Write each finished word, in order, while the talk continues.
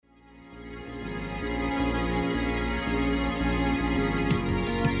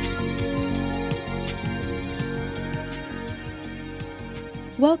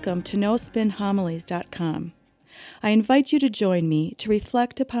Welcome to NoSpinHomilies.com. I invite you to join me to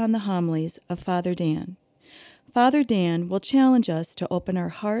reflect upon the homilies of Father Dan. Father Dan will challenge us to open our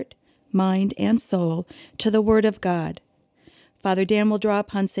heart, mind, and soul to the Word of God. Father Dan will draw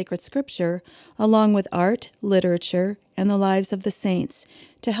upon sacred scripture along with art, literature, and the lives of the saints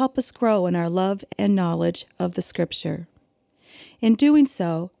to help us grow in our love and knowledge of the scripture. In doing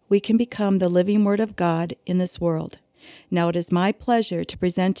so, we can become the living Word of God in this world. Now it is my pleasure to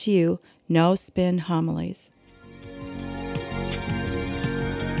present to you No Spin Homilies.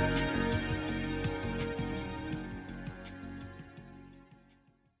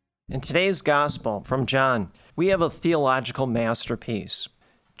 In today's Gospel from John, we have a theological masterpiece.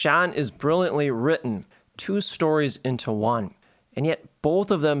 John is brilliantly written, two stories into one, and yet both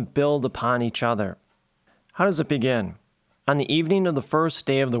of them build upon each other. How does it begin? On the evening of the first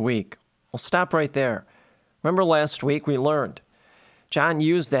day of the week. We'll stop right there. Remember last week we learned John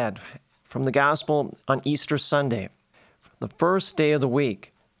used that from the Gospel on Easter Sunday, the first day of the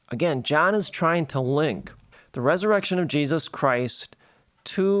week. Again, John is trying to link the resurrection of Jesus Christ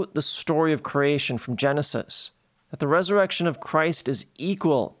to the story of creation from Genesis, that the resurrection of Christ is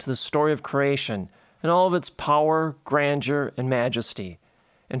equal to the story of creation in all of its power, grandeur, and majesty.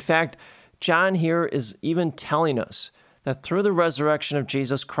 In fact, John here is even telling us that through the resurrection of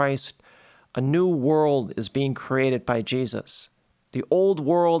Jesus Christ, a new world is being created by Jesus. The old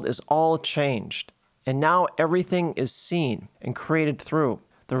world is all changed, and now everything is seen and created through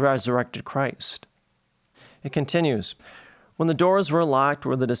the resurrected Christ. It continues, when the doors were locked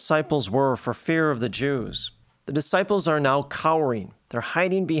where the disciples were for fear of the Jews, the disciples are now cowering. They're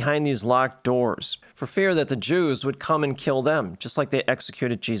hiding behind these locked doors for fear that the Jews would come and kill them, just like they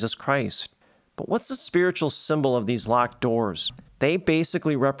executed Jesus Christ. But what's the spiritual symbol of these locked doors? They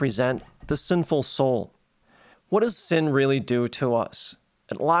basically represent the sinful soul. What does sin really do to us?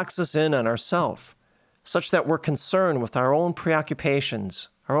 It locks us in on ourselves, such that we're concerned with our own preoccupations,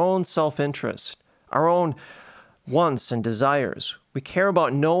 our own self-interest, our own wants and desires. We care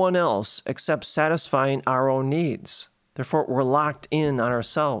about no one else except satisfying our own needs. Therefore, we're locked in on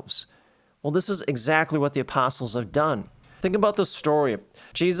ourselves. Well, this is exactly what the apostles have done. Think about the story.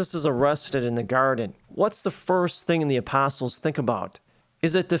 Jesus is arrested in the garden. What's the first thing the apostles think about?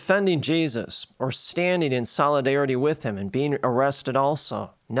 Is it defending Jesus or standing in solidarity with him and being arrested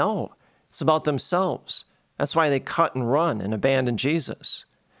also? No, it's about themselves. That's why they cut and run and abandon Jesus.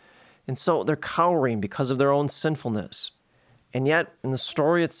 And so they're cowering because of their own sinfulness. And yet, in the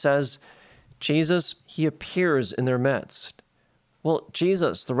story it says, Jesus, he appears in their midst. Well,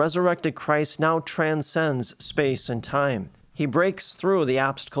 Jesus, the resurrected Christ, now transcends space and time. He breaks through the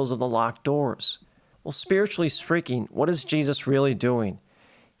obstacles of the locked doors. Well, spiritually speaking, what is Jesus really doing?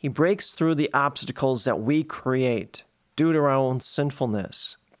 He breaks through the obstacles that we create due to our own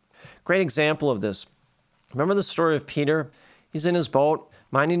sinfulness. Great example of this. Remember the story of Peter? He's in his boat,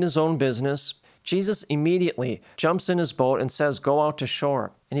 minding his own business. Jesus immediately jumps in his boat and says, go out to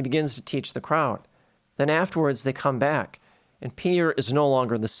shore, and he begins to teach the crowd. Then afterwards they come back, and Peter is no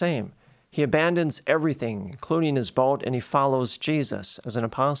longer the same. He abandons everything, including his boat, and he follows Jesus as an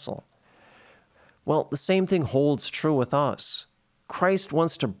apostle. Well, the same thing holds true with us. Christ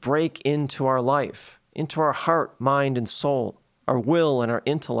wants to break into our life, into our heart, mind, and soul, our will and our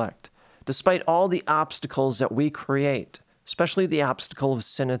intellect, despite all the obstacles that we create, especially the obstacle of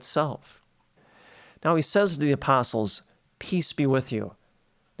sin itself. Now he says to the apostles, peace be with you.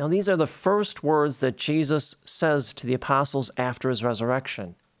 Now these are the first words that Jesus says to the apostles after his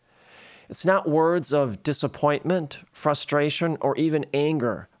resurrection. It's not words of disappointment, frustration, or even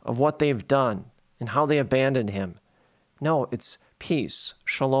anger of what they've done and how they abandoned him. No, it's peace,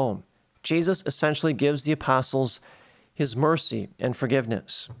 shalom. Jesus essentially gives the apostles his mercy and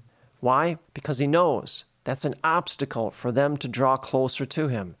forgiveness. Why? Because he knows that's an obstacle for them to draw closer to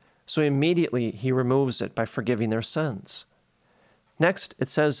him. So immediately he removes it by forgiving their sins. Next, it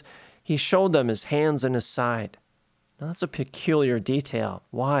says, he showed them his hands and his side. Now that's a peculiar detail.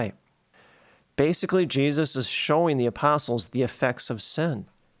 Why? Basically, Jesus is showing the apostles the effects of sin.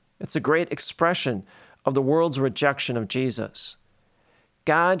 It's a great expression of the world's rejection of Jesus.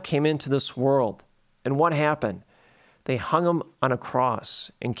 God came into this world, and what happened? They hung him on a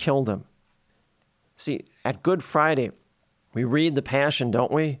cross and killed him. See, at Good Friday, we read the Passion,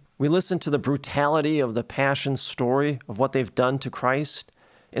 don't we? We listen to the brutality of the Passion story of what they've done to Christ.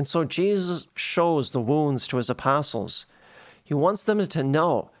 And so Jesus shows the wounds to his apostles. He wants them to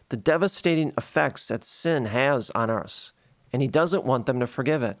know the devastating effects that sin has on us, and he doesn't want them to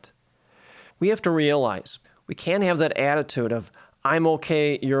forgive it. We have to realize we can't have that attitude of, I'm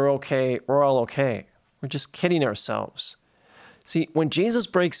okay, you're okay, we're all okay. We're just kidding ourselves. See, when Jesus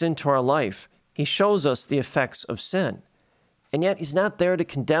breaks into our life, he shows us the effects of sin. And yet he's not there to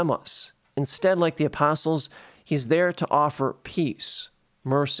condemn us. Instead, like the apostles, he's there to offer peace,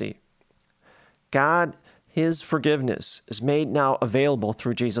 mercy. God, his forgiveness is made now available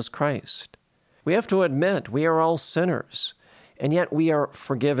through Jesus Christ. We have to admit we are all sinners, and yet we are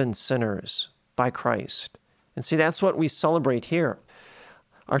forgiven sinners by Christ. And see, that's what we celebrate here.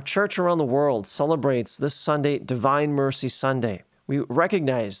 Our church around the world celebrates this Sunday Divine Mercy Sunday. We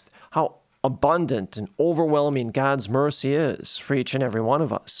recognize how abundant and overwhelming God's mercy is for each and every one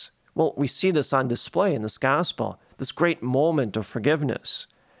of us. Well, we see this on display in this gospel, this great moment of forgiveness.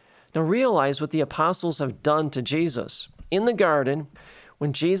 Now realize what the apostles have done to Jesus. In the garden,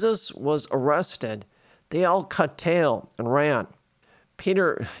 when Jesus was arrested, they all cut tail and ran.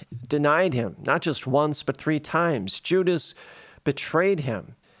 Peter denied him, not just once, but 3 times. Judas betrayed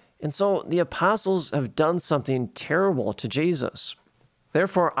him. And so the apostles have done something terrible to Jesus.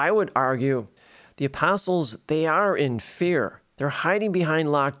 Therefore, I would argue the apostles, they are in fear. They're hiding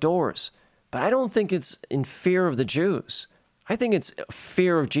behind locked doors. But I don't think it's in fear of the Jews. I think it's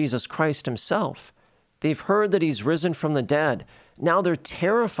fear of Jesus Christ himself. They've heard that he's risen from the dead. Now they're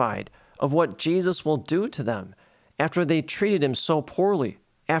terrified of what Jesus will do to them after they treated him so poorly,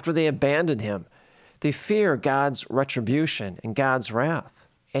 after they abandoned him. They fear God's retribution and God's wrath.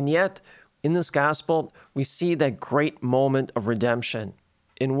 And yet, in this gospel, we see that great moment of redemption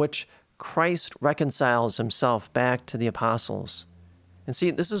in which Christ reconciles himself back to the apostles. And see,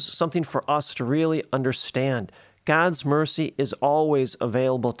 this is something for us to really understand. God's mercy is always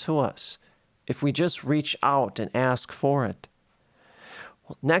available to us if we just reach out and ask for it.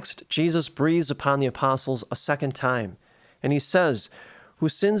 Well, next, Jesus breathes upon the apostles a second time, and he says,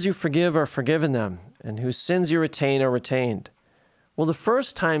 "Whose sins you forgive are forgiven them, and whose sins you retain are retained." Well, the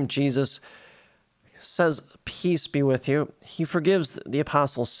first time Jesus says, "Peace be with you," he forgives the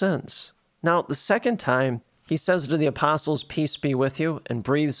apostles' sins. Now, the second time, he says to the apostles, "Peace be with you," and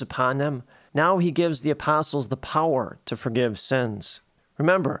breathes upon them. Now he gives the apostles the power to forgive sins.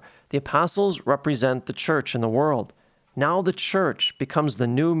 Remember, the apostles represent the church in the world. Now the church becomes the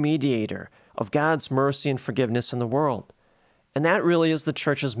new mediator of God's mercy and forgiveness in the world. And that really is the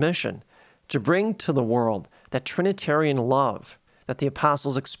church's mission, to bring to the world that Trinitarian love that the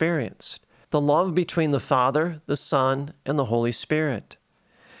apostles experienced, the love between the Father, the Son, and the Holy Spirit.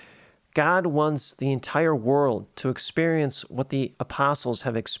 God wants the entire world to experience what the apostles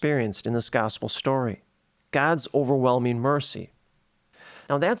have experienced in this gospel story, God's overwhelming mercy.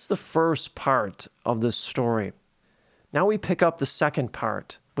 Now that's the first part of this story. Now we pick up the second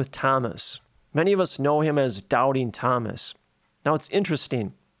part with Thomas. Many of us know him as Doubting Thomas. Now it's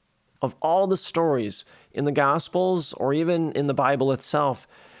interesting. Of all the stories in the Gospels or even in the Bible itself,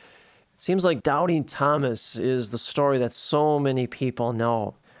 it seems like Doubting Thomas is the story that so many people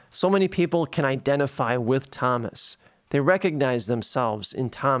know. So many people can identify with Thomas. They recognize themselves in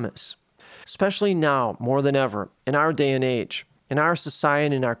Thomas. Especially now, more than ever, in our day and age, in our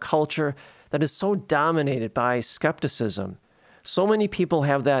society, in our culture that is so dominated by skepticism. So many people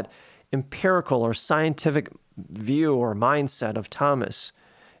have that empirical or scientific view or mindset of Thomas.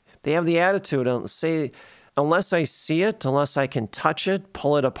 They have the attitude of say, unless I see it, unless I can touch it,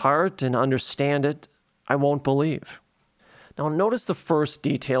 pull it apart, and understand it, I won't believe. Now notice the first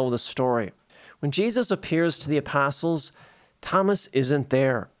detail of the story. When Jesus appears to the apostles, Thomas isn't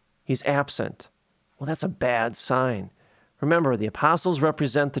there. He's absent. Well, that's a bad sign. Remember, the apostles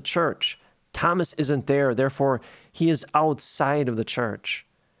represent the church. Thomas isn't there, therefore he is outside of the church.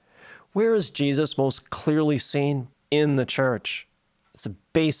 Where is Jesus most clearly seen? In the church. It's a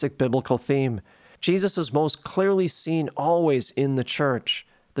basic biblical theme. Jesus is most clearly seen always in the church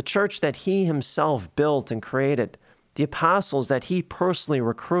that he himself built and created, the apostles that he personally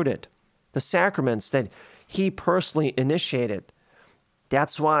recruited, the sacraments that he personally initiated.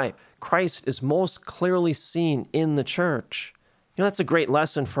 That's why Christ is most clearly seen in the church. You know, that's a great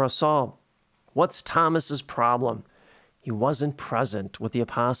lesson for us all. What's Thomas's problem? He wasn't present with the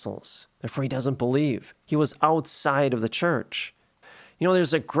apostles. Therefore, he doesn't believe. He was outside of the church. You know,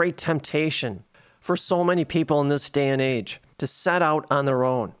 there's a great temptation for so many people in this day and age to set out on their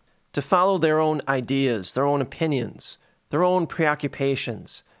own, to follow their own ideas, their own opinions, their own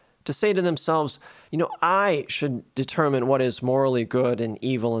preoccupations, to say to themselves, you know, I should determine what is morally good and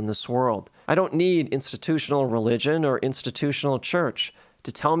evil in this world. I don't need institutional religion or institutional church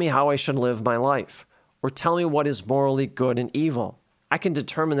to tell me how I should live my life or tell me what is morally good and evil. I can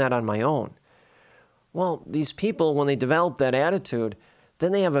determine that on my own. Well, these people, when they develop that attitude,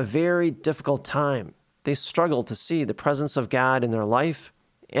 then they have a very difficult time. They struggle to see the presence of God in their life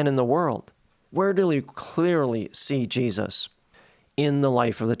and in the world. Where do you clearly see Jesus? in the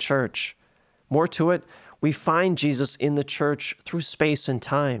life of the church. More to it, we find Jesus in the church through space and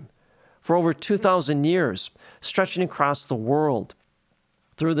time. For over 2,000 years, stretching across the world,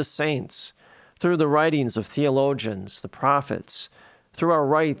 through the saints, through the writings of theologians, the prophets, through our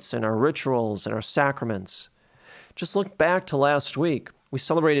rites and our rituals and our sacraments. Just look back to last week. We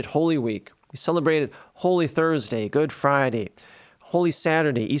celebrated Holy Week. We celebrated Holy Thursday, Good Friday, Holy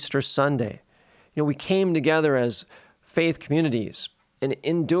Saturday, Easter Sunday. We came together as faith communities, and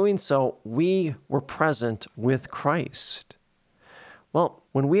in doing so, we were present with Christ. Well,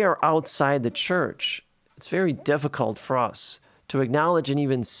 when we are outside the church, it's very difficult for us to acknowledge and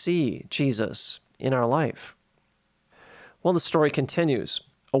even see Jesus in our life. Well, the story continues.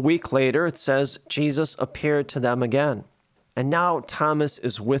 A week later, it says, Jesus appeared to them again. And now Thomas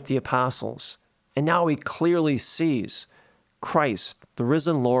is with the apostles. And now he clearly sees Christ, the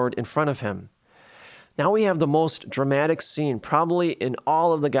risen Lord, in front of him. Now we have the most dramatic scene probably in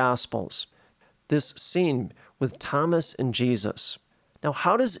all of the Gospels. This scene with Thomas and Jesus. Now,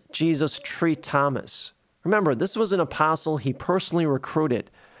 how does Jesus treat Thomas? Remember, this was an apostle he personally recruited.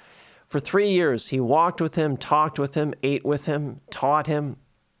 For 3 years, he walked with him, talked with him, ate with him, taught him,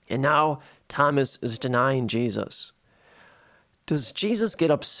 and now Thomas is denying Jesus. Does Jesus get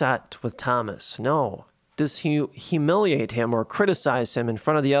upset with Thomas? No. Does he humiliate him or criticize him in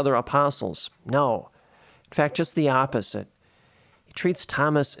front of the other apostles? No. In fact, just the opposite. He treats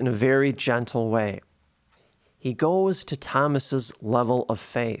Thomas in a very gentle way. He goes to Thomas's level of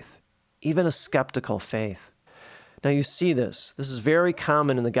faith, even a skeptical faith. Now you see this. This is very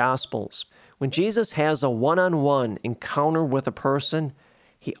common in the Gospels. When Jesus has a one-on-one encounter with a person,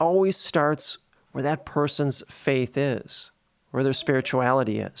 he always starts where that person's faith is, where their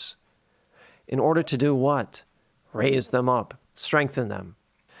spirituality is. In order to do what? Raise them up, strengthen them.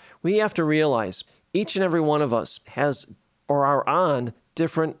 We have to realize each and every one of us has or are on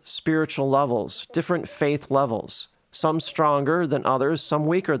different spiritual levels, different faith levels, some stronger than others, some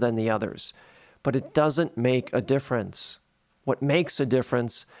weaker than the others. But it doesn't make a difference. What makes a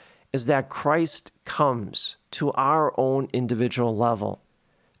difference is that Christ comes to our own individual level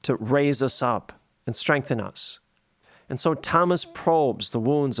to raise us up and strengthen us. And so Thomas probes the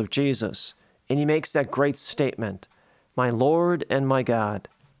wounds of Jesus, and he makes that great statement, "My Lord and my God."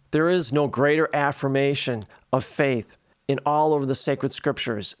 There is no greater affirmation of faith in all of the sacred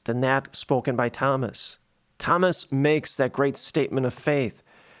scriptures than that spoken by Thomas. Thomas makes that great statement of faith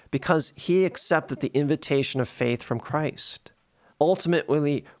because he accepted the invitation of faith from Christ.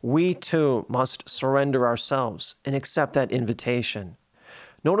 Ultimately, we too must surrender ourselves and accept that invitation.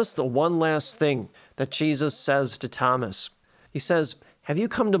 Notice the one last thing that Jesus says to Thomas. He says, "Have you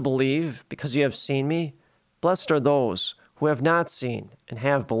come to believe because you have seen me? Blessed are those who have not seen and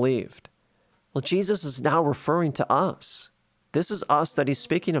have believed." Well, Jesus is now referring to us. This is us that he's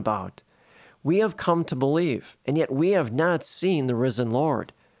speaking about. We have come to believe, and yet we have not seen the risen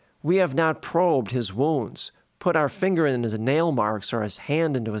Lord. We have not probed his wounds, put our finger in his nail marks or his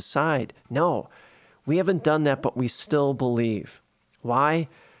hand into his side. No, we haven't done that, but we still believe. Why?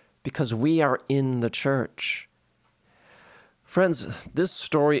 Because we are in the church. Friends, this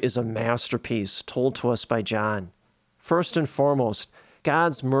story is a masterpiece told to us by John. First and foremost,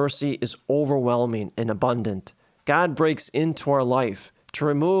 God's mercy is overwhelming and abundant. God breaks into our life to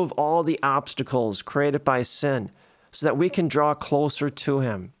remove all the obstacles created by sin so that we can draw closer to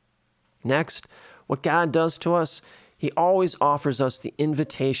him. Next, what God does to us, he always offers us the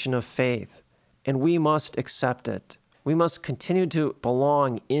invitation of faith, and we must accept it. We must continue to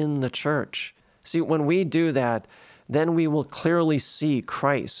belong in the church. See, when we do that, then we will clearly see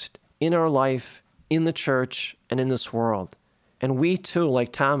Christ in our life, in the church, and in this world. And we too,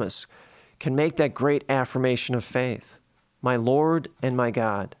 like Thomas, can make that great affirmation of faith, "My Lord and my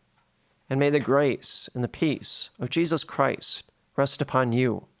God." And may the grace and the peace of Jesus Christ rest upon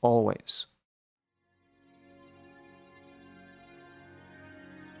you always.